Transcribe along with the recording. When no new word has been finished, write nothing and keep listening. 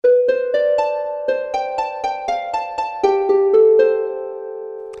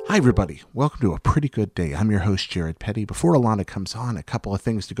Hi, everybody. Welcome to A Pretty Good Day. I'm your host, Jared Petty. Before Alana comes on, a couple of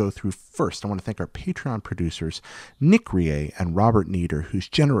things to go through. First, I want to thank our Patreon producers, Nick Rie and Robert Nieder, whose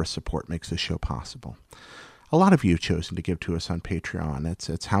generous support makes this show possible. A lot of you have chosen to give to us on Patreon.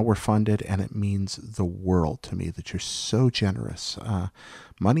 It's how we're funded, and it means the world to me that you're so generous.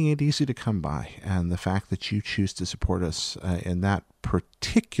 Money ain't easy to come by, and the fact that you choose to support us in that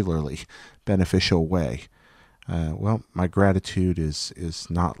particularly beneficial way, well, my gratitude is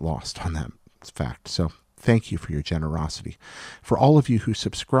not lost on that fact. So thank you for your generosity. For all of you who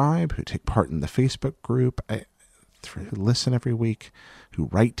subscribe, who take part in the Facebook group, who listen every week, who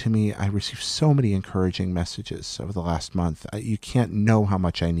write to me, I receive so many encouraging messages over the last month. You can't know how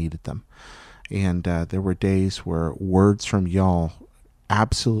much I needed them. And there were days where words from y'all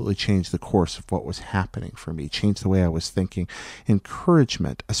absolutely changed the course of what was happening for me, changed the way I was thinking.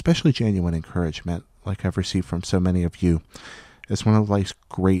 Encouragement, especially genuine encouragement, like I've received from so many of you, is one of life's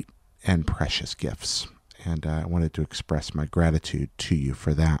great and precious gifts. And I wanted to express my gratitude to you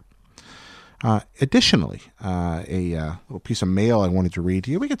for that. Additionally, a little piece of mail I wanted to read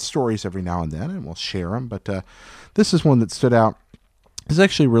to you. We get stories every now and then, and we'll share them. But this is one that stood out. It's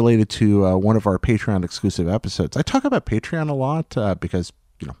actually related to one of our Patreon exclusive episodes. I talk about Patreon a lot because,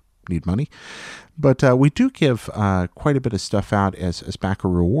 need money. But we do give quite a bit of stuff out as backer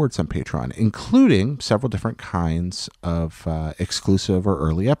rewards on Patreon, including several different kinds of exclusive or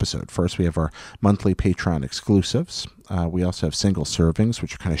early episode. First, we have our monthly Patreon exclusives. We also have single servings,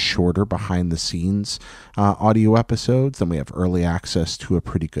 which are kind of shorter behind-the-scenes audio episodes. Then we have early access to A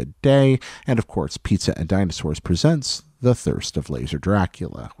Pretty Good Day. And, of course, Pizza and Dinosaurs presents The Thirst of Laser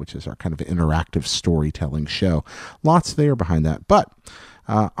Dracula, which is our kind of interactive storytelling show. Lots there behind that. But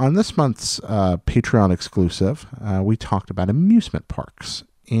on this month's Patreon exclusive, we talked about amusement parks,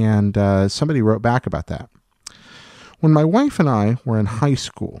 and somebody wrote back about that. When my wife and I were in high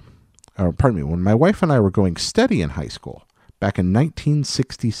school, when my wife and I were going steady in high school, back in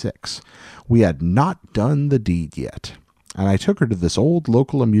 1966, we had not done the deed yet, and I took her to this old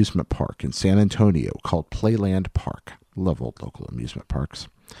local amusement park in San Antonio called Playland Park. Love old local amusement parks.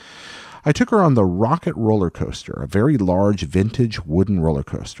 I took her on the Rocket roller coaster, a very large vintage wooden roller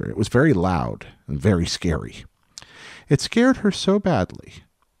coaster. It was very loud and very scary. It scared her so badly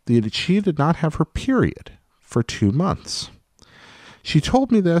that she did not have her period for 2 months. She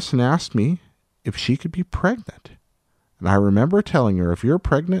told me this and asked me if she could be pregnant. And I remember telling her, if you're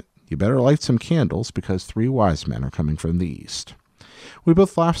pregnant, you better light some candles because 3 wise men are coming from the east. We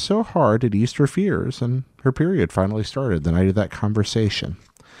both laughed so hard at Easter fears, and her period finally started the night of that conversation.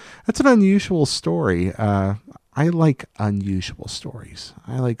 That's an unusual story. I like unusual stories.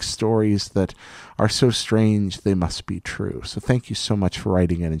 I like stories that are so strange they must be true. So thank you so much for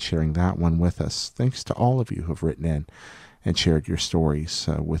writing in and sharing that one with us. Thanks to all of you who have written in and shared your stories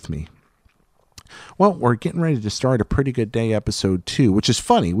with me. Well, we're getting ready to start A Pretty Good Day episode 2, which is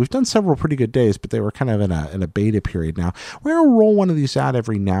funny. We've done several Pretty Good Days, but they were kind of in a beta period now. We're going to roll one of these out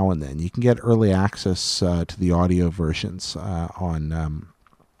every now and then. You can get early access to the audio versions on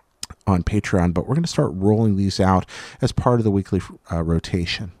Patreon, but we're going to start rolling these out as part of the weekly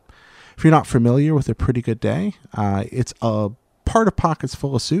rotation. If you're not familiar with A Pretty Good Day, it's a part of Pockets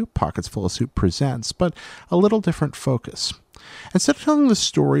Full of Soup. Pockets Full of Soup presents, but a little different focus. Instead of telling the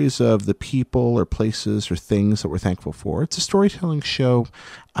stories of the people or places or things that we're thankful for, it's a storytelling show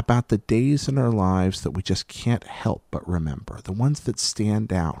about the days in our lives that we just can't help but remember, the ones that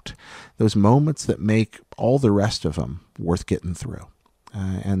stand out, those moments that make all the rest of them worth getting through.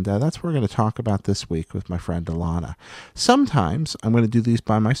 And that's what we're going to talk about this week with my friend Alana. Sometimes I'm going to do these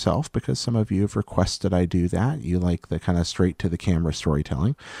by myself because some of you have requested I do that. You like the kind of straight to the camera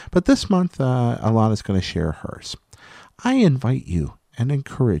storytelling. But this month, Alana's going to share hers. I invite you and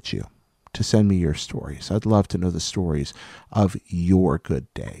encourage you to send me your stories. I'd love to know the stories of your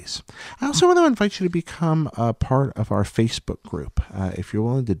good days. I also want to invite you to become a part of our Facebook group. If you're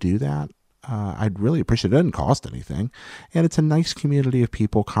willing to do that, I'd really appreciate it. It doesn't cost anything. And it's a nice community of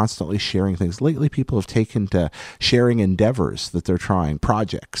people constantly sharing things. Lately, people have taken to sharing endeavors that they're trying,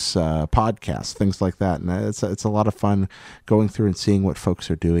 projects, podcasts, things like that. And it's a lot of fun going through and seeing what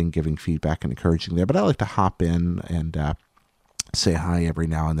folks are doing, giving feedback and encouraging there. But I like to hop in and say hi every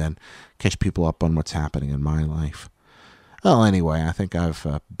now and then, catch people up on what's happening in my life. Well, anyway, I think I've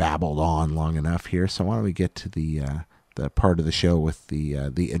babbled on long enough here. So why don't we get to the part of the show with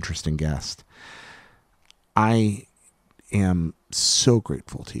the interesting guest. I am so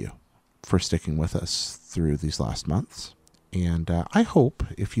grateful to you for sticking with us through these last months. And I hope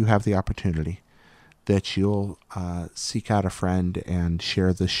if you have the opportunity that you'll seek out a friend and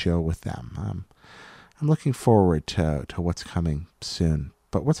share this show with them. I'm looking forward to what's coming soon.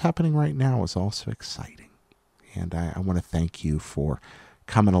 But what's happening right now is also exciting. And I want to thank you for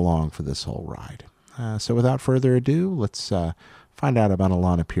coming along for this whole ride. So without further ado, let's find out about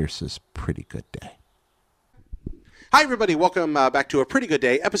Alana Pierce's Pretty Good Day. Hi, everybody. Welcome back to A Pretty Good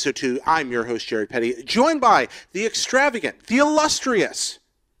Day, Episode 2. I'm your host, Jared Petty, joined by the extravagant, the illustrious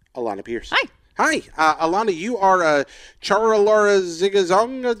Alana Pierce. Hi. Hi. Alana, you are a Charalara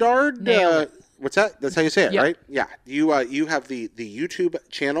Zigazongadard. What's that? That's how you say it, Yep. right? Yeah. You have the YouTube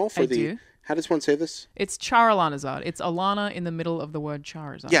channel for I the... do. How does one say this? It's Charalanazad. It's Alana in the middle of the word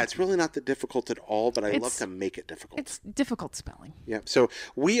Charizard. Yeah, it's really not that difficult at all, but I love It's- to make it difficult. It's difficult spelling. Yeah. So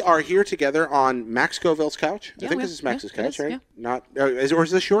we are here together on Max Scoville's couch. I Yeah, think we- this is Max's yeah, it couch, is, right? yeah. Not, or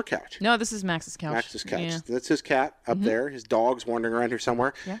is this your couch? No, this is Max's couch. Max's couch. Yeah. That's his cat up there. His dog's wandering around here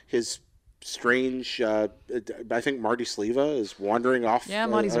somewhere. Yeah. His strange, I think Marty Sleva is wandering off Yeah,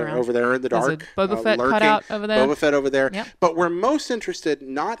 Marty's around. over there in the There's a dark. Boba Fett lurking. cutout over there. Boba Fett over there. Yep. But we're most interested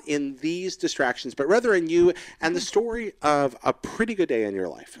not in these distractions, but rather in you and the story of a pretty good day in your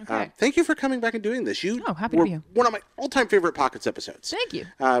life. Okay. Thank you for coming back and doing this. You Oh, happy to were be here. one of my all-time favorite Pockets episodes. Thank you.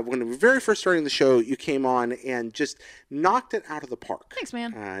 When we were very first starting the show, you came on and just knocked it out of the park. Thanks,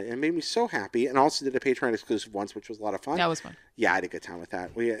 man. It made me so happy, and also did a Patreon exclusive once, which was a lot of fun. That was fun. Yeah, I had a good time with that.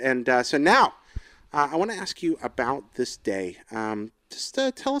 So now, I want to ask you about this day. Just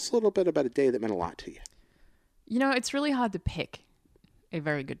tell us a little bit about a day that meant a lot to you. You know, it's really hard to pick a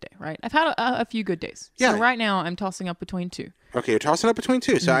very good day, right? I've had a few good days. Yeah. So right now, I'm tossing up between two. Okay, you're tossing up between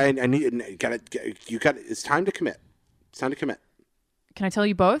two, so Mm-hmm. I need you got it's time to commit. It's time to commit. Can I tell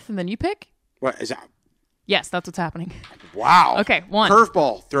you both and then you pick? What is that? Yes, that's what's happening. Wow. Okay, one.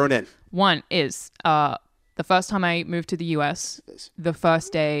 Curveball thrown in. One is the first time I moved to the US, the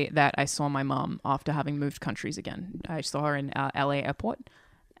first day that I saw my mom after having moved countries again. I saw her in LA airport,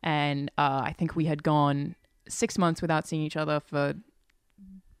 and I think we had gone 6 months without seeing each other for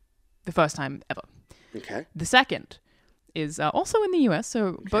the first time ever. Okay. The second is also in the US,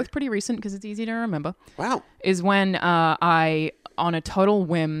 so both pretty recent because it's easy to remember, Wow. is when I, on a total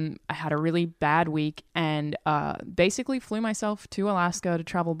whim, I had a really bad week and basically flew myself to Alaska to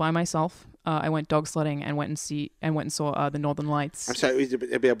travel by myself. I went dog sledding and went and saw the Northern Lights. I'm sorry.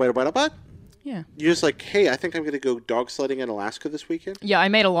 What? Yeah. You're just like, hey, I think I'm going to go dog sledding in Alaska this weekend. Yeah, I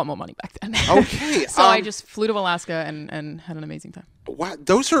made a lot more money back then. Okay. So I just flew to Alaska and had an amazing time. Wow,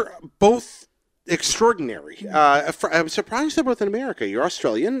 those are both extraordinary. I'm surprised they're both in America. You're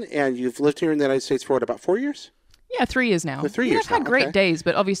Australian, and you've lived here in the United States for what, about 4 years? Yeah, 3 years now. For 3 Yeah, years I've had now, great okay. days,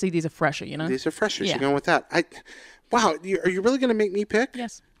 but obviously these are fresher, you know? These are freshers. Yeah. You're going with that. Wow, are you really going to make me pick?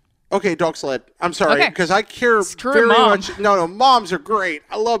 Yes. Okay, dog sled. I'm sorry, Okay. because I care Screw very mom. much. No, moms are great.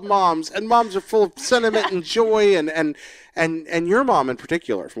 I love moms, and moms are full of sentiment and joy, and your mom in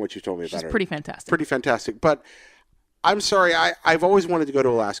particular, from what you told me She's about her. pretty fantastic. Pretty fantastic. But I'm sorry, I've always wanted to go to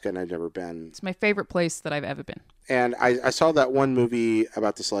Alaska, and I've never been. It's my favorite place that I've ever been. And I saw that one movie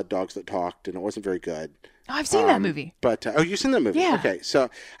about the sled dogs that talked, and it wasn't very good. Oh, I've seen that movie. But you've seen that movie? Yeah. Okay, so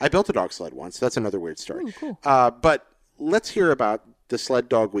I built a dog sled once. That's another weird story. Ooh, cool. But let's hear about the sled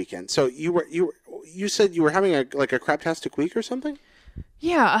dog weekend. So you said you were having a craptastic week or something?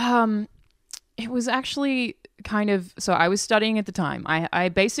 Yeah, it was actually kind of, so I was studying at the time. I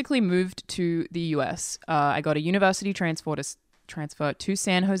basically moved to the US. I got a university transfer to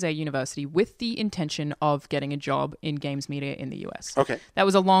San Jose University with the intention of getting a job in games media in the US. Okay. That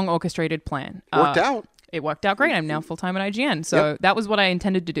was a long orchestrated plan. Worked out. It worked out great. I'm now full-time at IGN. So that was what I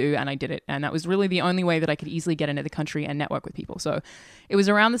intended to do, and I did it. And that was really the only way that I could easily get into the country and network with people. So it was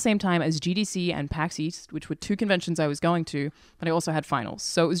around the same time as GDC and PAX East, which were two conventions I was going to, but I also had finals.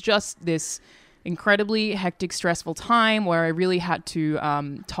 So it was just this incredibly hectic, stressful time where I really had to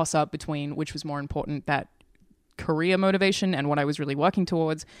toss up between which was more important, that career motivation and what I was really working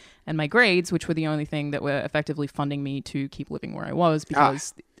towards, and my grades, which were the only thing that were effectively funding me to keep living where I was,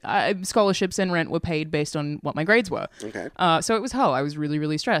 because scholarships and rent were paid based on what my grades were. Okay. So it was hell. I was really,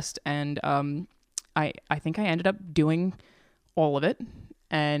 really stressed. And I think I ended up doing all of it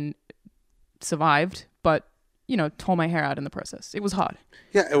and survived, but, tore my hair out in the process. It was hard.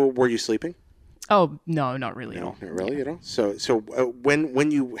 Yeah. Were you sleeping? Oh, no, not really at all. Not really. So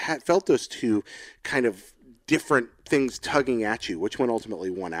when you felt those two kind of different things tugging at you, which one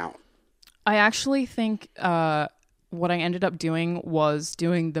ultimately won out? I actually think what I ended up doing was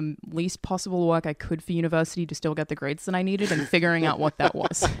doing the least possible work I could for university to still get the grades that I needed and figuring out what that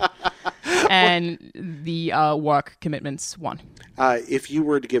was. And the work commitments won. If you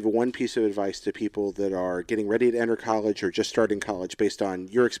were to give one piece of advice to people that are getting ready to enter college or just starting college based on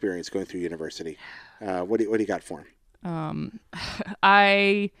your experience going through university, what do you got for them?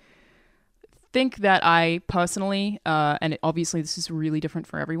 I think that I personally, and obviously this is really different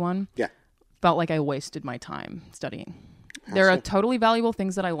for everyone, Yeah. felt like I wasted my time studying. There are totally valuable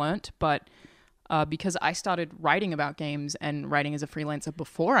things that I learned, but because I started writing about games and writing as a freelancer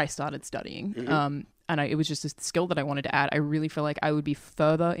before I started studying, and it was just a skill that I wanted to add, I really feel like I would be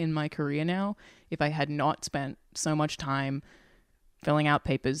further in my career now if I had not spent so much time filling out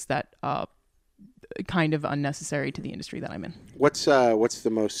papers that are kind of unnecessary to the industry that I'm in. What's the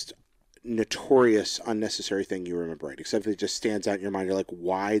most notorious unnecessary thing you remember writing? Something that just stands out in your mind. You're like,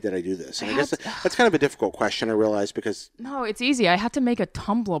 why did I do this? And I guess that's kind of a difficult question, I realize, because... No, it's easy. I had to make a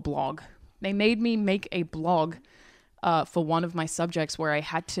Tumblr blog. They made me make a blog for one of my subjects where I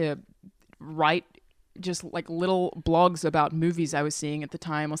had to write just like little blogs about movies I was seeing at the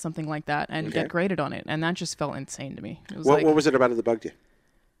time or something like that and get graded on it. And that just felt insane to me. It was what was it about it that bugged you?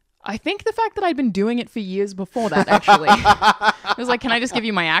 I think the fact that I'd been doing it for years before that, actually. It was like, can I just give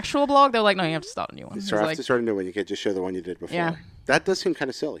you my actual blog? They're like, no, you have to start a new one. You have to start a new one. You can't just show the one you did before. Yeah. That does seem kind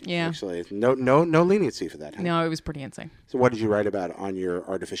of silly, yeah. actually. No leniency for that. Huh? No, it was pretty insane. So what did you write about on your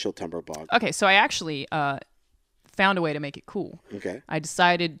artificial Tumblr blog? Okay, so I actually found a way to make it cool. Okay. I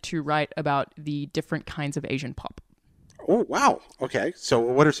decided to write about the different kinds of Asian pop. Oh, wow. Okay. So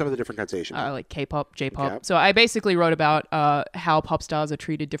what are some of the different kinds of Asian pop? Like K-pop, J-pop. Okay. So I basically wrote about how pop stars are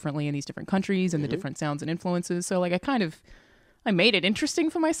treated differently in these different countries and the different sounds and influences. So like I made it interesting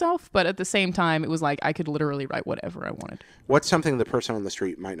for myself, but at the same time, it was like I could literally write whatever I wanted. What's something the person on the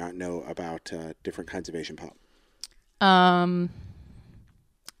street might not know about different kinds of Asian pop? I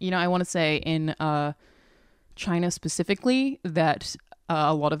want to say in China specifically that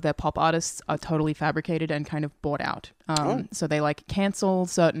a lot of their pop artists are totally fabricated and kind of bought out. So they like cancel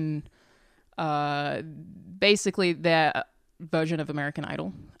certain, basically their version of American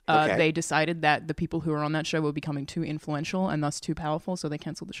Idol. They decided that the people who were on that show were becoming too influential and thus too powerful, so they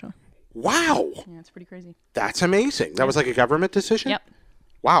canceled the show. Wow. Yeah, it's pretty crazy. That's amazing. That was like a government decision? Yep.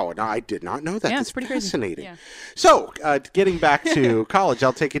 Wow, no, I did not know that. Yeah, That's it's pretty fascinating. crazy. Yeah. So, getting back to college,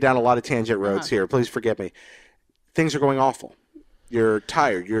 I'll take you down a lot of tangent roads here. Please forgive me. Things are going awful. You're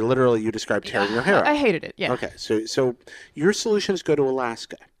tired. You described tearing your hair out. I hated it, yeah. Okay, so your solution is go to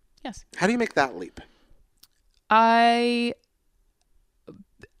Alaska. Yes. How do you make that leap?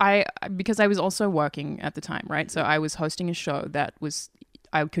 Because I was also working at the time, right? So I was hosting a show that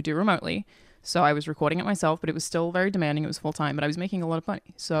I could do remotely. So I was recording it myself, but it was still very demanding. It was full time, but I was making a lot of money.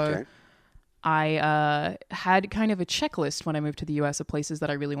 So I had kind of a checklist when I moved to the US of places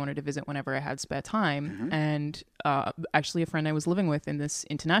that I really wanted to visit whenever I had spare time. And actually a friend I was living with in this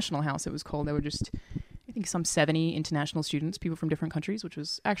international house, it was called, there were just, I think, some 70 international students, people from different countries, which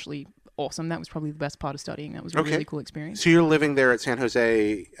was actually awesome. That was probably the best part of studying. That was a really cool experience. So you're living there at San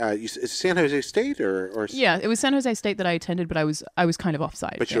Jose. Is it San Jose State or? Yeah, it was San Jose State that I attended, but I was kind of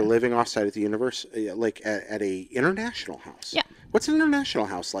offsite. But you're living offsite at the university, like at a international house. Yeah. What's an international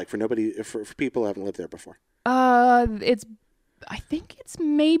house like for people who haven't lived there before? I think it's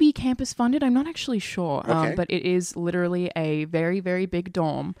maybe campus funded. I'm not actually sure. Okay. But it is literally a very, very big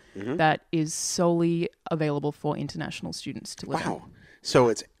dorm that is solely available for international students to live in. Wow. So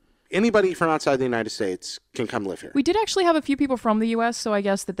it's anybody from outside the United States can come live here. We did actually have a few people from the US, so I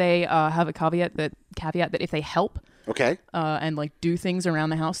guess that they have a caveat that if they help and like do things around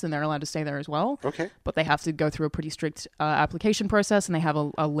the house, then they're allowed to stay there as well. Okay. But they have to go through a pretty strict application process, and they have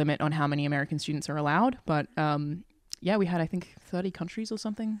a limit on how many American students are allowed. But yeah, we had, I think, 30 countries or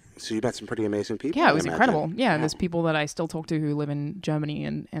something. So you met some pretty amazing people. Yeah, it was incredible. Yeah, and there's people that I still talk to who live in Germany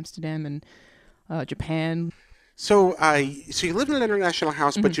and Amsterdam and Japan. So you lived in an international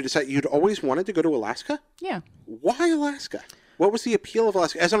house, but you decided you'd always wanted to go to Alaska? Yeah. Why Alaska? What was the appeal of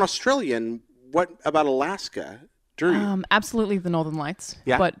Alaska? As an Australian, what about Alaska drew you? Absolutely the Northern Lights.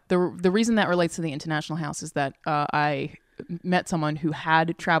 Yeah. But the reason that relates to the international house is that I met someone who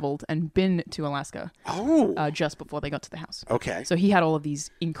had traveled and been to Alaska just before they got to the house. Okay. So he had all of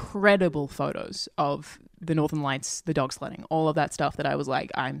these incredible photos of the Northern Lights, the dog sledding, all of that stuff that I was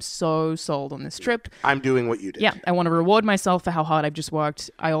like, I'm so sold on this trip. I'm doing what you did. Yeah, I want to reward myself for how hard I've just worked.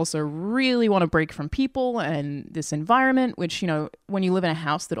 I also really want to break from people and this environment, which, when you live in a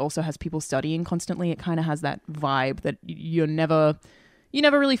house that also has people studying constantly, it kind of has that vibe that you never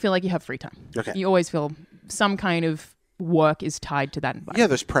really feel like you have free time. Okay. You always feel some kind of work is tied to that environment. Yeah,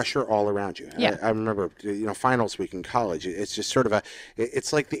 there's pressure all around you. Yeah. I remember, finals week in college, it's just sort of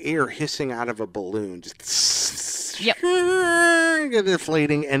it's like the air hissing out of a balloon, just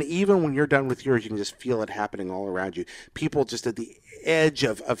deflating. And even when you're done with yours, you can just feel it happening all around you. People just at the edge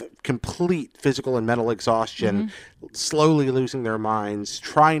of complete physical and mental exhaustion, slowly losing their minds,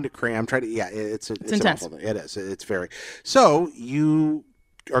 trying to cram, it's intense. awful. It is. It's very. So you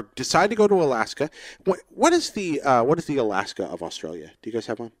or decide to go to Alaska, what is the Alaska of Australia? Do you guys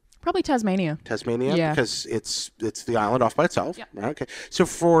have one? Probably Tasmania. Tasmania, Yeah. because it's the island off by itself. Yep. Right? Okay. So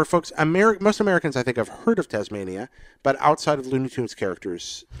for folks, most Americans, I think, have heard of Tasmania, but outside of Looney Tunes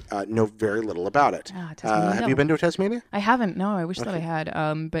characters, know very little about it. Tasmania. Have you been to Tasmania? I haven't. No, I wish that I had.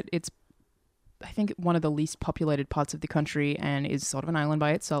 But it's, I think, one of the least populated parts of the country and is sort of an island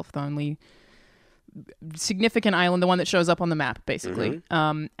by itself. The only significant island, the one that shows up on the map, basically.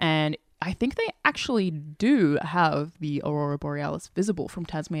 And I think they actually do have the Aurora Borealis visible from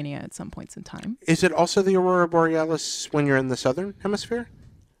Tasmania at some points in time. Is it also the Aurora Borealis when you're in the southern hemisphere?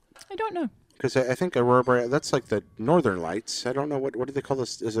 I don't know. Because I think Aurora Borealis, that's like the northern lights. I don't know, what do they call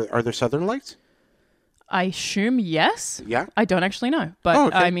this? Are there southern lights? I assume yes. Yeah? I don't actually know. But, Oh,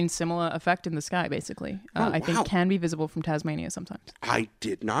 okay. I mean, similar effect in the sky, basically. I wow. think can be visible from Tasmania sometimes. I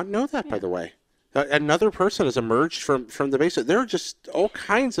did not know that, by the way. Another person has emerged from the base. There are just all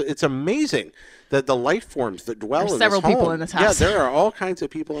kinds of. It's amazing that the life forms that dwell There's in several this home. people in this house. Yeah, there are all kinds of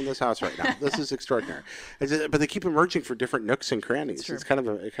people in this house right now. This is extraordinary. But they keep emerging for different nooks and crannies. True. It's kind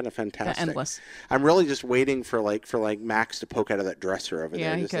of fantastic. They're endless. I'm really just waiting for Max to poke out of that dresser over Yeah,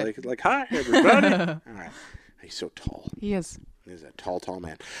 there. he Just could. like hi everybody. All right. He's so tall. He is. He's a tall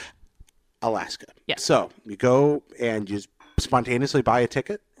man. Alaska. Yeah. So you go and you spontaneously buy a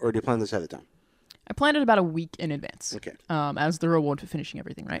ticket, or do you plan this ahead of time? I planned it about a week in advance. Okay. As the reward for finishing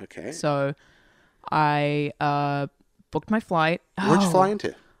everything, right? Okay. So I booked my flight. Where'd you Oh, fly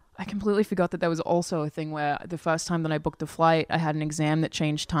into? I completely forgot that there was also a thing where the first time that I booked the flight, I had an exam that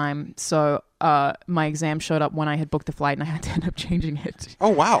changed time. So my exam showed up when I had booked the flight, and I had to end up changing it. Oh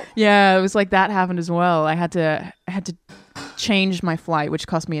wow. Yeah, it was like that happened as well. I had to change my flight, which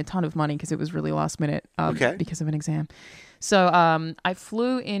cost me a ton of money because it was really last minute Okay. because of an exam. So I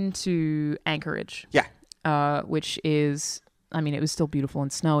flew into Anchorage. Yeah. Which is, I mean, it was still beautiful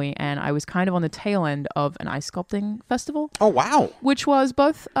and snowy, and I was kind of on the tail end of an ice sculpting festival, Oh wow. which was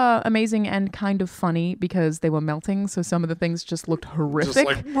both amazing and kind of funny because they were melting, so some of the things just looked horrific.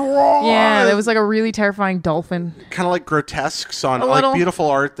 Yeah, there was like a really terrifying dolphin. kind of like grotesques on A like little. beautiful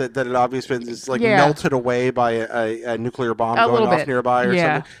art that had obviously been just like Yeah. melted away by a nuclear bomb A going little off bit. nearby or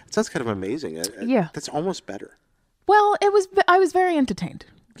Yeah. something. It sounds kind of amazing. Yeah. That's almost better. Well, I was very entertained,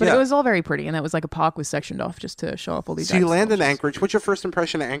 but Yeah. it was all very pretty, and that was like a park was sectioned off just to show off all these. So you ice land in sculptures. Anchorage. What's your first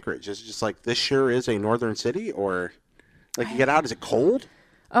impression of Anchorage? Is it just like this sure is a northern city, or like you get out? Is it cold?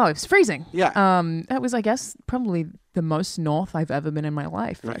 Oh, it was freezing. Yeah. That was, I guess, probably the most north I've ever been in my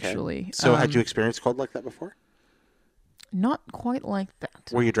life. Okay. Actually. So had you experienced cold like that before? Not quite like that.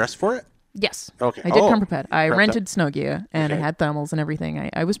 Were you dressed for it? Yes. Okay. I did Oh, come prepared. I prepped rented snow gear and I Okay. had thermals and everything.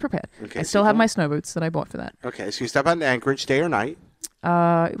 I was prepared. Okay, I so still you have go- my snow boots that I bought for that. Okay. So you step out into Anchorage, day or night.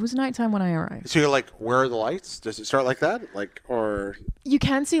 It was nighttime when I arrived. So you're like, where are the lights? Does it start like that? Like, or You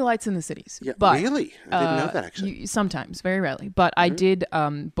can see lights in the cities. yeah, but, really? I didn't know that actually. Sometimes, very rarely. But I did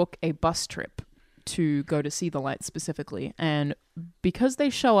book a bus trip to go to see the lights specifically. And because they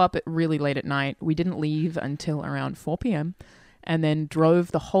show up at really late at night, we didn't leave until around 4 p.m. and then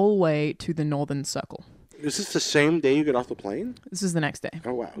drove the whole way to the Northern Circle. Is this the same day you get off the plane? This is the next day.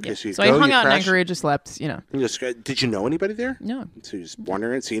 Oh wow. Okay. Yeah. So you So go, I hung you out in crash, Anchorage, just slept, you just, did you know anybody there? No. So you just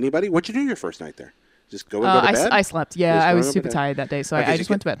wander and see anybody? What'd you do your first night there? Just go and go to bed? I slept. Yeah, Just I go was to super bed. tired that day, so Okay, I so just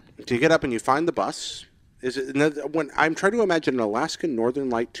you went to bed. So you get up and you find the bus. Is it when I'm trying to imagine an Alaskan Northern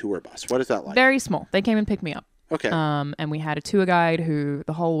Light tour bus? What is that like? Very small. They came and picked me up. Okay. And we had a tour guide who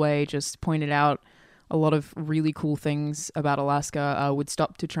the whole way just pointed out a lot of really cool things about Alaska. Would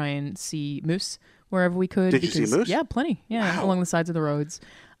stop to try and see moose wherever we could. Did you see moose? Yeah, plenty. Yeah, Wow. along the sides of the roads.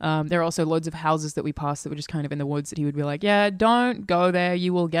 There are also loads of houses that we passed that were just kind of in the woods that he would be like, yeah, don't go there.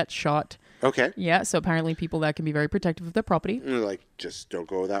 You will get shot. Okay. Yeah, so apparently people there can be very protective of their property. And they're like, just don't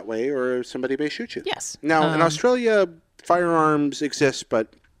go that way or somebody may shoot you. Yes. Now, in Australia, firearms exist,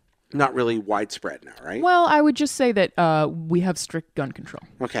 but not really widespread now, right? Well, I would just say that we have strict gun control.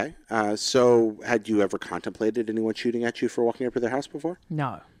 Okay. So had you ever contemplated anyone shooting at you for walking up to their house before?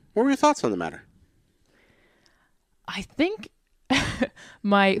 No. What were your thoughts on the matter? I think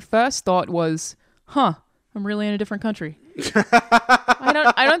my first thought was, I'm really in a different country.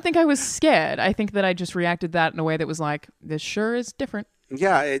 I don't think I was scared. I think that I just reacted that in a way that was like, this sure is different.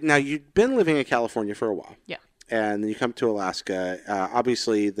 Yeah. Now, you'd been living in California for a while. Yeah. And then you come to Alaska.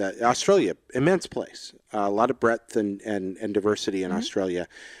 Obviously, Australia, immense place. A lot of breadth and diversity in Australia.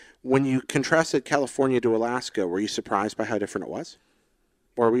 When you contrasted California to Alaska, were you surprised by how different it was?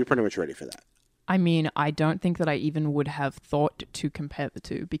 Or were you pretty much ready for that? I mean, I don't think that I even would have thought to compare the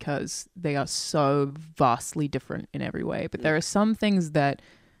two because they are so vastly different in every way. But there are some things that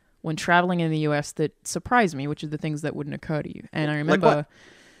when traveling in the US that surprised me, which are the things that wouldn't occur to you. And I remember what?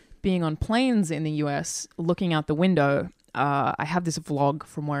 being on planes in the US, looking out the window. I have this vlog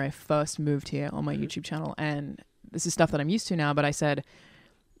from where I first moved here on my YouTube channel, and this is stuff that I'm used to now, but I said,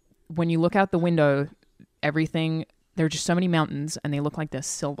 when you look out the window, everything, there are just so many mountains, and they look like they're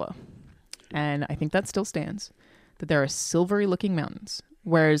silver. And I think that still stands, that there are silvery looking mountains.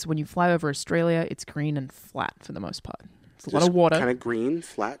 Whereas when you fly over Australia, it's green and flat for the most part. It's a lot of water. Kind of green,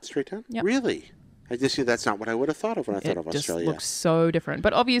 flat, straight down? Yep. Really? I just see that's not what I would have thought of when I thought of Australia. It just looks so different.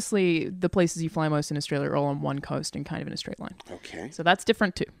 But obviously, the places you fly most in Australia are all on one coast and kind of in a straight line. Okay. So that's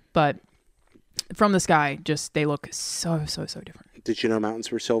different too. But from the sky, just they look so different. Did you know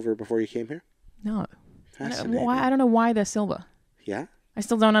mountains were silver before you came here? No. Fascinating. I don't know why they're silver. Yeah? I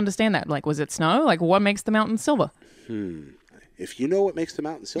still don't understand that. Like, was it snow? Like, what makes the mountain silver? If you know what makes the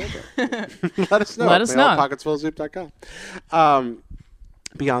mountain silver, let us know. Let us know. Pocketsfullofzoop.com.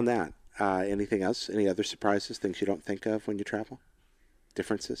 Beyond that, anything else? Any other surprises, things you don't think of when you travel?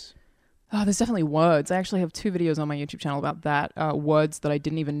 Differences? Oh, there's definitely words. I actually have 2 videos on my YouTube channel about that. Words that I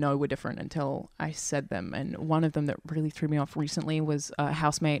didn't even know were different until I said them. And one of them that really threw me off recently was a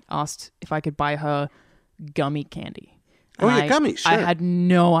housemate asked if I could buy her gummy candy. Oh, yeah, gummy, sure. I had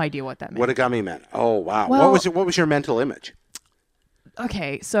no idea what that meant. What a gummy meant. Oh, wow. Well, what was your mental image?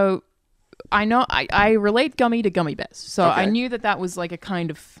 Okay, so I know I relate gummy to gummy bears. So Okay. I knew that was like a kind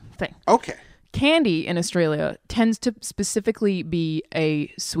of thing. Okay. Candy in Australia tends to specifically be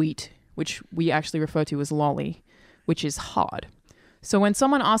a sweet, which we actually refer to as lolly, which is hard. So when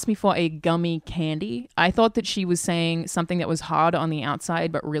someone asked me for a gummy candy, I thought that she was saying something that was hard on the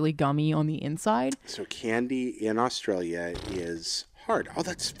outside but really gummy on the inside. So candy in Australia is hard. Oh,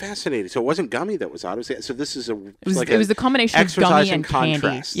 that's fascinating. So it wasn't gummy that was odd. So this is it was the combination of gummy and candy.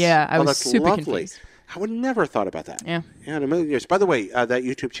 Contrast. Yeah, I was that's super lovely. confused. I would never have thought about that. Yeah. Yeah, in a million years. By the way, that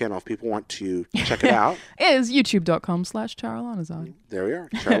YouTube channel, if people want to check it out. Is youtube.com/Charolanazard. There we are.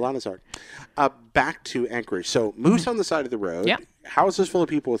 Charolanazard. Back to Anchorage. So moose on the side of the road. Yeah. Houses full of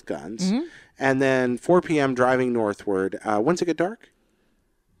people with guns. And then 4 p.m. driving northward. When's it get dark?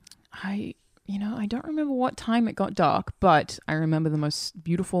 I don't remember what time it got dark, but I remember the most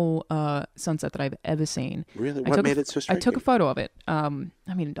beautiful sunset that I've ever seen. Really? What made it so striking? I took a photo of it. I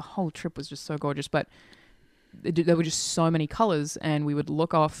mean, the whole trip was just so gorgeous, but there were just so many colors, and we would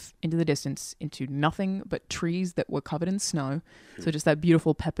look off into the distance into nothing but trees that were covered in snow. So just that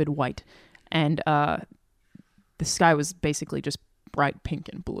beautiful peppered white. And the sky was basically just bright pink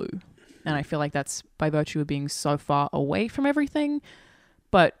and blue. And I feel like that's by virtue of being so far away from everything.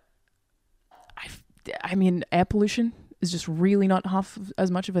 But I mean, air pollution is just really not half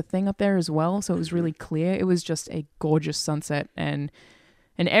as much of a thing up there as well. So it was really clear. It was just a gorgeous sunset. And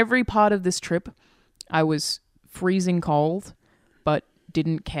in every part of this trip, I was freezing cold, but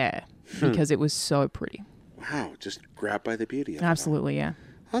didn't care because it was so pretty. Wow, just grabbed by the beauty of it. Absolutely, yeah.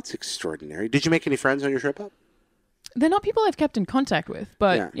 That's extraordinary. Did you make any friends on your trip up? They're not people I've kept in contact with,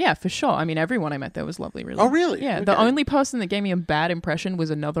 but yeah, for sure. I mean, everyone I met there was lovely, really. Oh, really? Yeah, Okay. The only person that gave me a bad impression was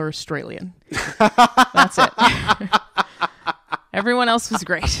another Australian. That's it. Everyone else was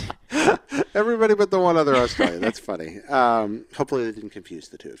great. Everybody but the one other Australian. That's funny. Hopefully they didn't confuse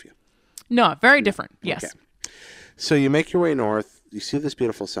the two of you. No, very different. Yes. Okay. So you make your way north, you see this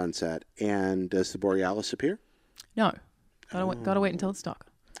beautiful sunset, and does the Borealis appear? No. Gotta wait until it's dark.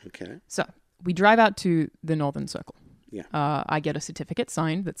 Okay. So we drive out to the Northern Circle. Yeah. I get a certificate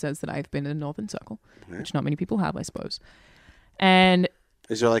signed that says that I've been in the Northern Circle, which not many people have, I suppose. And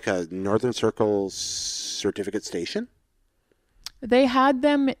is there like a Northern Circle certificate station? They had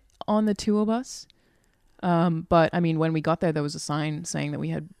them on the tour bus. But I mean, when we got there was a sign saying that we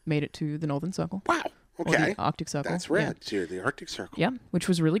had made it to the Northern Circle. Wow. Okay. Or the Arctic Circle. That's rad. Yeah. The Arctic Circle. Yeah, which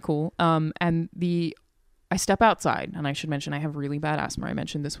was really cool. And I step outside, and I should mention I have really bad asthma. I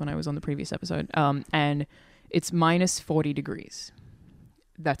mentioned this when I was on the previous episode. And it's minus 40 degrees.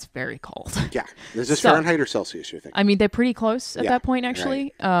 That's very cold. Yeah. Is this Fahrenheit or Celsius, you think? I mean, they're pretty close at that point,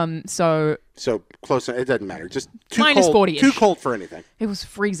 actually. Right. So close. It doesn't matter. Just too minus cold. 40-ish. Too cold for anything. It was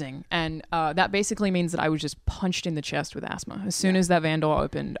freezing. And that basically means that I was just punched in the chest with asthma. As soon as that van door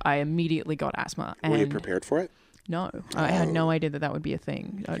opened, I immediately got asthma. And were you prepared for it? No. I had no idea that would be a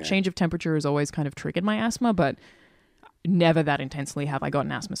thing. Change of temperature has always kind of triggered my asthma, but never that intensely have I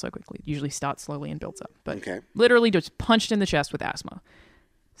gotten asthma so quickly. It usually starts slowly and builds up. But literally just punched in the chest with asthma.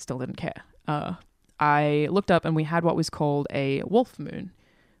 Still didn't care. I looked up and we had what was called a wolf moon,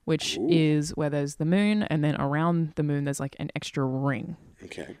 which is where there's the moon and then around the moon there's like an extra ring.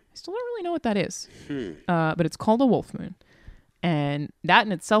 Okay. I still don't really know what that is. But it's called a wolf moon. And that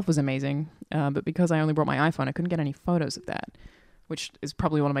in itself was amazing. But because I only brought my iPhone, I couldn't get any photos of that. which is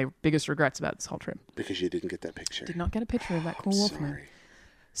probably one of my biggest regrets about this whole trip. Because you didn't get that picture. Did not get a picture of that cool wolf moon. Sorry.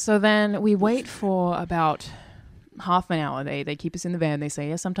 So then we wait for about half an hour. They keep us in the van. They say,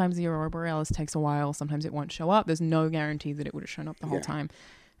 yeah, sometimes the Aurora Borealis takes a while. Sometimes it won't show up. There's no guarantee that it would have shown up the whole time.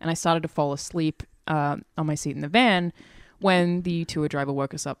 And I started to fall asleep on my seat in the van when the tour driver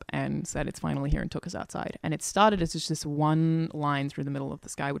woke us up and said it's finally here and took us outside. And it started as just this one line through the middle of the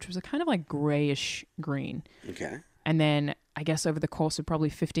sky, which was a kind of like grayish green. Okay. And then I guess over the course of probably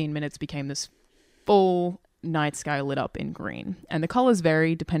 15 minutes became this full night sky lit up in green. And the colors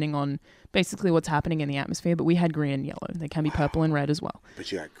vary depending on basically what's happening in the atmosphere, but we had green and yellow. They can be purple and red as well.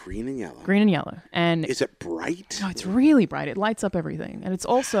 But you got green and yellow. Green and yellow. And is it bright? No, it's really bright. It lights up everything. And it's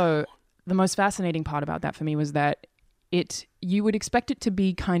also the most fascinating part about that for me was that you would expect it to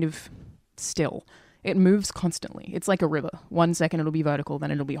be kind of still. It moves constantly. It's like a river. 1 second it'll be vertical, then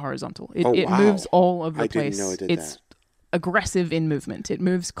it'll be horizontal. It moves all over the place. Didn't know it did it's that. Aggressive in movement. It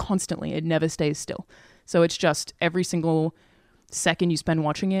moves constantly. It never stays still. So it's just every single second you spend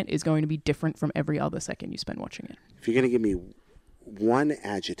watching it is going to be different from every other second you spend watching it. If you're going to give me one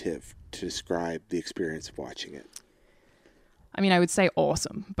adjective to describe the experience of watching it. I mean, I would say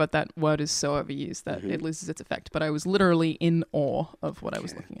awesome, but that word is so overused that it loses its effect. But I was literally in awe of what I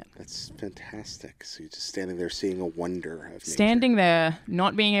was looking at. That's fantastic. So you're just standing there seeing a wonder of nature. Standing there,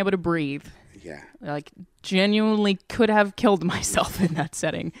 not being able to breathe. Yeah. Like, genuinely could have killed myself in that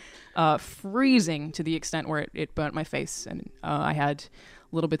setting. Freezing to the extent where it burnt my face, and I had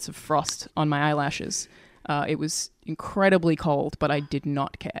little bits of frost on my eyelashes. It was incredibly cold, but I did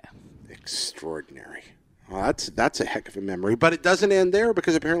not care. Extraordinary. Well, that's a heck of a memory, but it doesn't end there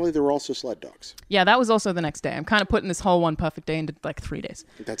because apparently there were also sled dogs. Yeah, that was also the next day. I'm kind of putting this whole one perfect day into like 3 days.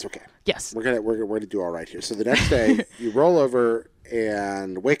 That's okay. Yes. We're gonna do all right here. So the next day you roll over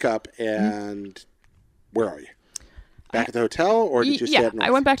and wake up, and where are you? Back at the hotel, or did you stay up north?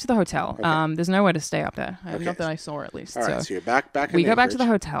 I went back to the hotel. Okay. There's nowhere to stay up there. Okay. Not that I saw, at least. All right, so you're back. We go back to the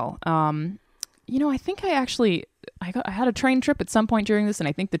hotel. I think I had a train trip at some point during this, and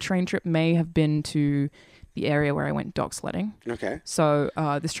I think the train trip may have been to the area where I went dog sledding. Okay. So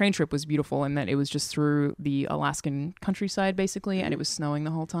this train trip was beautiful in that it was just through the Alaskan countryside, basically, and it was snowing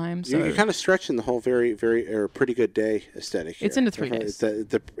the whole time. So you're kind of stretching the whole very, very, or pretty good day aesthetic here. It's into 3 days.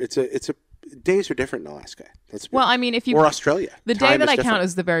 Days are different in Alaska. Well, I mean, or Australia. The day that I count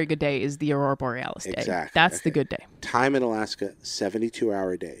as the very good day is the Aurora Borealis day. Exactly. That's the good day. Time in Alaska,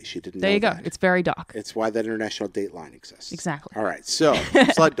 72-hour day. She didn't know There you go. that. It's very dark. It's why that international date line exists. Exactly. All right. So,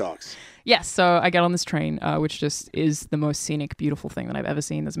 sled dogs. Yes. So I get on this train, which just is the most scenic, beautiful thing that I've ever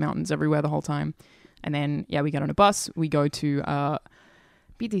seen. There's mountains everywhere the whole time. And then, we get on a bus. We go to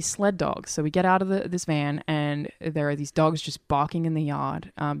beat these sled dogs. So we get out of this van, and there are these dogs just barking in the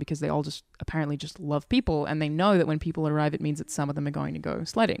yard because they all just apparently just love people, and they know that when people arrive, it means that some of them are going to go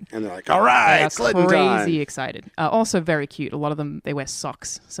sledding. And they're like, all right, sledding time. Crazy excited. Also very cute. A lot of them, they wear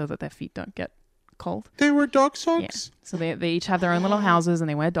socks so that their feet don't get cold. They wear dog socks? Yeah. So they each have their own little houses, and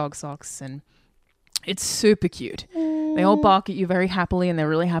they wear dog socks, and it's super cute. They all bark at you very happily, and they're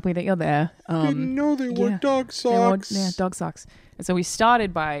really happy that you're there. I didn't know they wore dog socks. Dog socks. And so we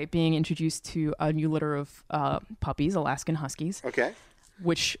started by being introduced to a new litter of puppies, Alaskan Huskies. Okay.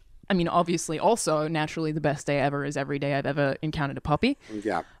 Which, I mean, obviously also naturally the best day ever is every day I've ever encountered a puppy.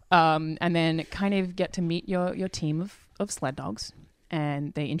 Yeah. And then kind of get to meet your team of sled dogs.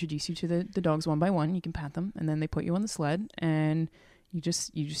 And they introduce you to the dogs one by one. You can pat them, and then they put you on the sled, and you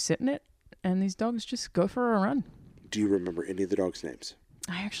just sit in it, and these dogs just go for a run. Do you remember any of the dogs' names?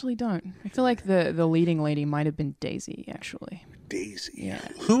 I actually don't. I feel like the leading lady might have been Daisy, actually. Daisy. Yeah.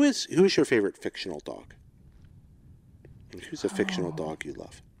 Who is your favorite fictional dog? And who's a fictional dog you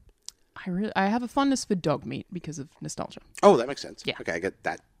love? I have a fondness for dog meat because of nostalgia. Oh, that makes sense. Yeah. Okay, I get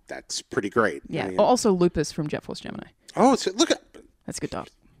that. That's pretty great. Yeah. Also Lupus from Jet Force Gemini. Oh, so look at. That's a good dog.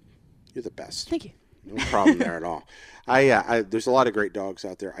 You're the best. Thank you. No problem there at all. There's a lot of great dogs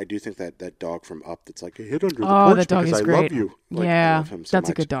out there. I do think that dog from Up that's like, hid under the porch that dog because is I great. love you. Like, yeah, I love him so that's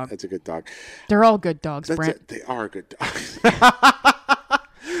much. a good dog. That's a good dog. They're all good dogs, Brent. They are good dogs.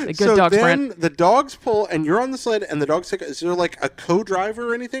 Good dogs, then Brent. the dogs pull, and you're on the sled, and the dogs take. Is there like a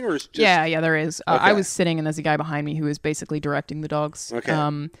co-driver or anything, or is just? Yeah, there is. Okay. I was sitting, and there's a guy behind me who is basically directing the dogs.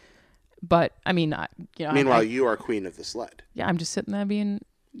 Okay. But I mean, Meanwhile, you are queen of the sled. Yeah, I'm just sitting there being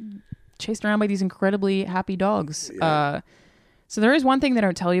chased around by these incredibly happy dogs. Yeah. So there is one thing they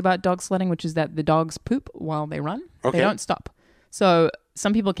don't tell you about dog sledding, which is that the dogs poop while they run. Okay. They don't stop. So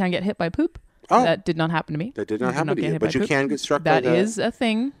some people can get hit by poop. Oh. That did not happen to me. That did not happen to get you, hit but by you poop. can get struck by That is a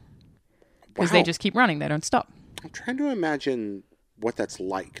thing. Because Wow. they just keep running. They don't stop. I'm trying to imagine what that's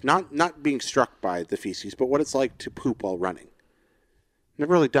like. Not being struck by the feces, but what it's like to poop while running.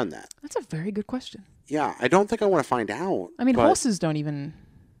 Never really done that. That's a very good question. Yeah, I don't think I want to find out. I mean, but horses don't even.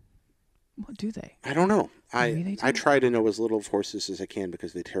 What do they? I don't know. Maybe they I do. try to know as little of horses as I can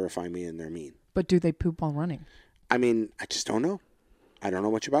because they terrify me and they're mean. But do they poop while running? I mean, I just don't know. I don't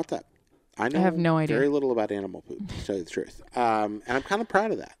know much about that. I have no idea. very little about animal poop, to tell you the truth. And I'm kind of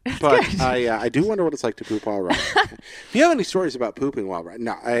proud of that. But I do wonder what it's like to poop while running. If you have any stories about pooping while running,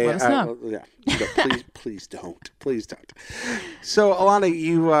 no. Let us know. Please don't. Please don't. So, Alana,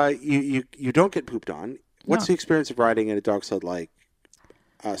 you don't get pooped on. What's the experience of riding in a dog sled like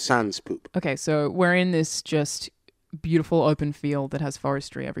sans poop? Okay, so we're in this just beautiful open field that has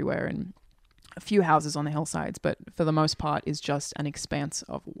forestry everywhere and a few houses on the hillsides, but for the most part is just an expanse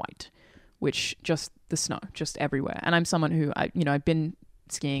of white, which just the snow, just everywhere. And I'm someone who, I've been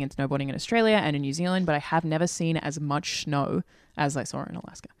skiing and snowboarding in Australia and in New Zealand, but I have never seen as much snow as I saw in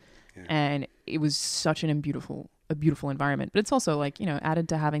Alaska. Yeah. And it was such a beautiful environment. But it's also like, added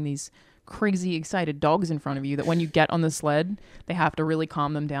to having these crazy excited dogs in front of you that when you get on the sled, they have to really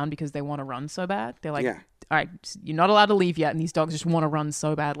calm them down because they want to run so bad. They're like, all right, you're not allowed to leave yet. And these dogs just want to run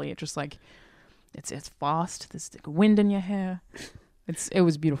so badly. It's just like, it's fast. There's wind in your hair. It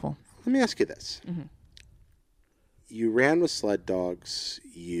was beautiful. Let me ask you this. Mm-hmm. You ran with sled dogs.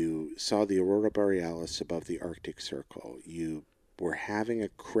 You saw the Aurora Borealis above the Arctic Circle. You were having a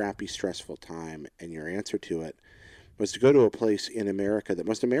crappy, stressful time, and your answer to it was to go to a place in America that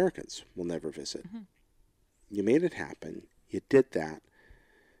most Americans will never visit. Mm-hmm. You made it happen. You did that.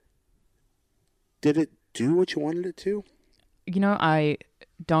 Did it do what you wanted it to? I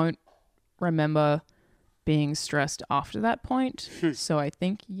don't remember being stressed after that point. So I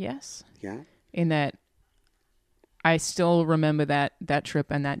think yes. Yeah. In that I still remember that trip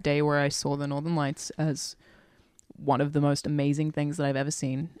and that day where I saw the Northern Lights as one of the most amazing things that I've ever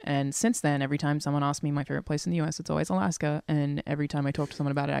seen. And since then, every time someone asks me my favorite place in the US, it's always Alaska. And every time I talk to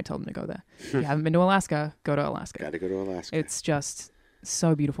someone about it, I tell them to go there. If you haven't been to Alaska, go to Alaska. Got to go to Alaska. It's just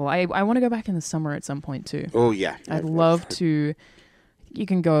so beautiful. I want to go back in the summer at some point too. Oh, yeah. I'd love to. You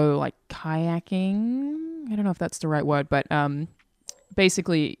can go like kayaking. I don't know if that's the right word, but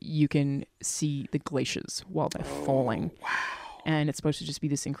basically you can see the glaciers while they're falling. Wow. And it's supposed to just be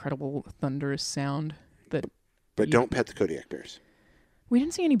this incredible thunderous sound that. But don't pet the Kodiak bears. We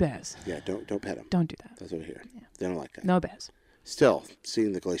didn't see any bears. Yeah, don't pet them. Don't do that. That's over here. Yeah. They don't like that. No bears. Still,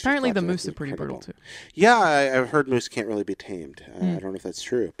 seeing the glaciers. Apparently the moose are pretty brutal too. Yeah, I've heard moose can't really be tamed. I don't know if that's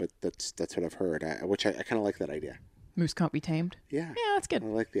true, but that's what I've heard, which I kind of like that idea. Moose can't be tamed? Yeah. Yeah, that's good. I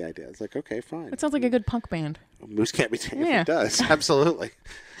like the idea. It's like, okay, fine. It sounds like a good punk band. Moose can't be tamed. Yeah. It does. Absolutely.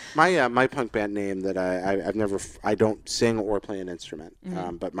 My punk band name that I don't sing or play an instrument,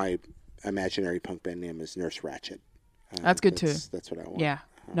 but my imaginary punk band name is Nurse Ratchet. That's good too. That's what I want. Yeah.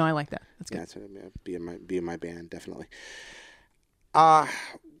 No, I like that. That's good. Yeah, that's what I'm gonna be in my band, definitely.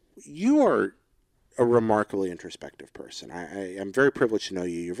 You are a remarkably introspective person. I'm very privileged to know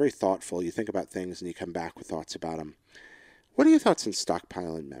you. You're very thoughtful. You think about things and you come back with thoughts about them. What are your thoughts on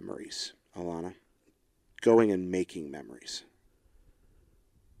stockpiling memories, Alana? Going and making memories.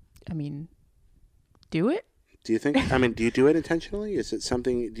 I mean, do it? Do you think, do you do it intentionally? Is it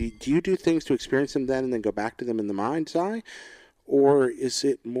something, do you do things to experience them then and then go back to them in the mind's eye? Or is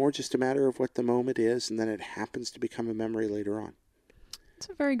it more just a matter of what the moment is and then it happens to become a memory later on? That's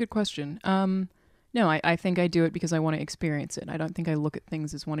a very good question. No, I think I do it because I want to experience it. I don't think I look at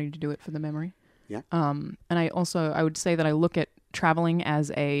things as wanting to do it for the memory. Yeah. And I would say that I look at traveling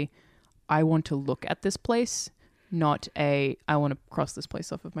as I want to look at this place, not I want to cross this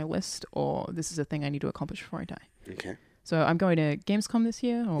place off of my list, or this is a thing I need to accomplish before I die. Okay. So I'm going to Gamescom this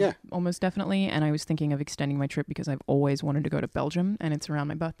year, almost definitely, and I was thinking of extending my trip because I've always wanted to go to Belgium, and it's around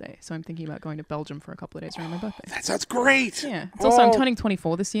my birthday. So I'm thinking about going to Belgium for a couple of days around my birthday. That sounds great! Yeah. It's also, I'm turning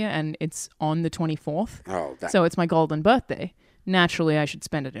 24 this year, and it's on the 24th. Oh, so it's my golden birthday. Naturally, I should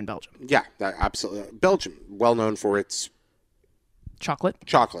spend it in Belgium. Yeah, absolutely. Belgium, well known for its... Chocolate,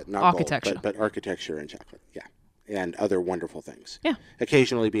 not architecture. Gold, but architecture and chocolate, yeah. And other wonderful things. Yeah.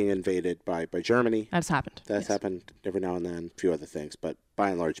 Occasionally being invaded by Germany. That's happened. That's happened every now and then, a few other things. But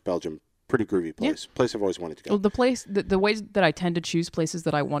by and large, Belgium, pretty groovy place. Yeah. Place I've always wanted to go. Well, the ways that I tend to choose places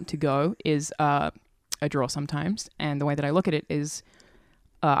that I want to go is I draw sometimes. And the way that I look at it is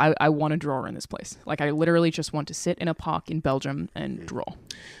I want to draw in this place. Like I literally just want to sit in a park in Belgium and draw.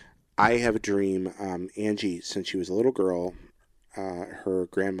 I have a dream. Angie, since she was a little girl, her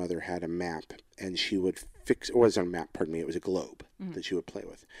grandmother had a map and she would it wasn't a map, pardon me, it was a globe that she would play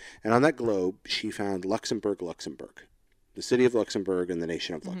with. And on that globe, she found Luxembourg, the city of Luxembourg and the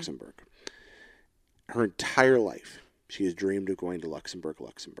nation of Luxembourg. Her entire life, She has dreamed of going to Luxembourg.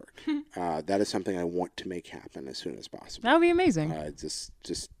 That is something I want to make happen as soon as possible. That would be amazing. Just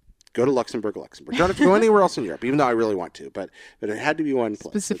go to Luxembourg. Don't have to go anywhere else in Europe, even though I really want to. But it had to be one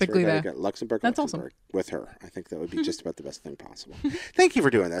place. Specifically there. Luxembourg. That's awesome. With her. I think that would be just about the best thing possible. Thank you for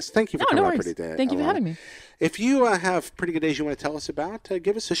doing this. Thank you for coming on Pretty Day. Thank you for having me. If you have pretty good days you want to tell us about,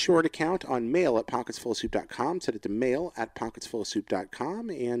 give us a short account on mail@pocketsfullofsoup.com. Send it to mail@pocketsfullofsoup.com,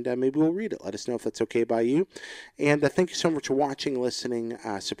 and maybe we'll read it. Let us know if that's okay by you. And thank you so much for watching, listening,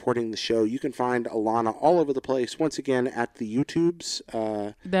 supporting the show. You can find Alana all over the place. Once again, at the YouTubes.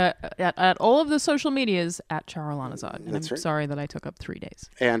 At all of the social medias at Charalanazad. And That's I'm right. sorry that I took up 3 days.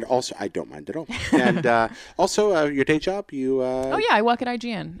 And also, I don't mind at all. And also, your day job, you... Oh, yeah, I work at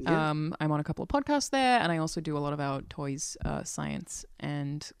IGN. Yeah. I'm on a couple of podcasts there, and I also do a lot of our toys, science,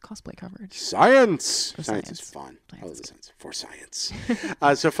 and cosplay coverage. Science! For Science is science. fun. Science I love is the science. For science.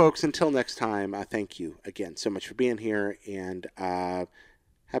 So, folks, until next time, thank you again so much for being here, and have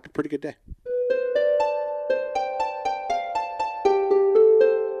a pretty good day.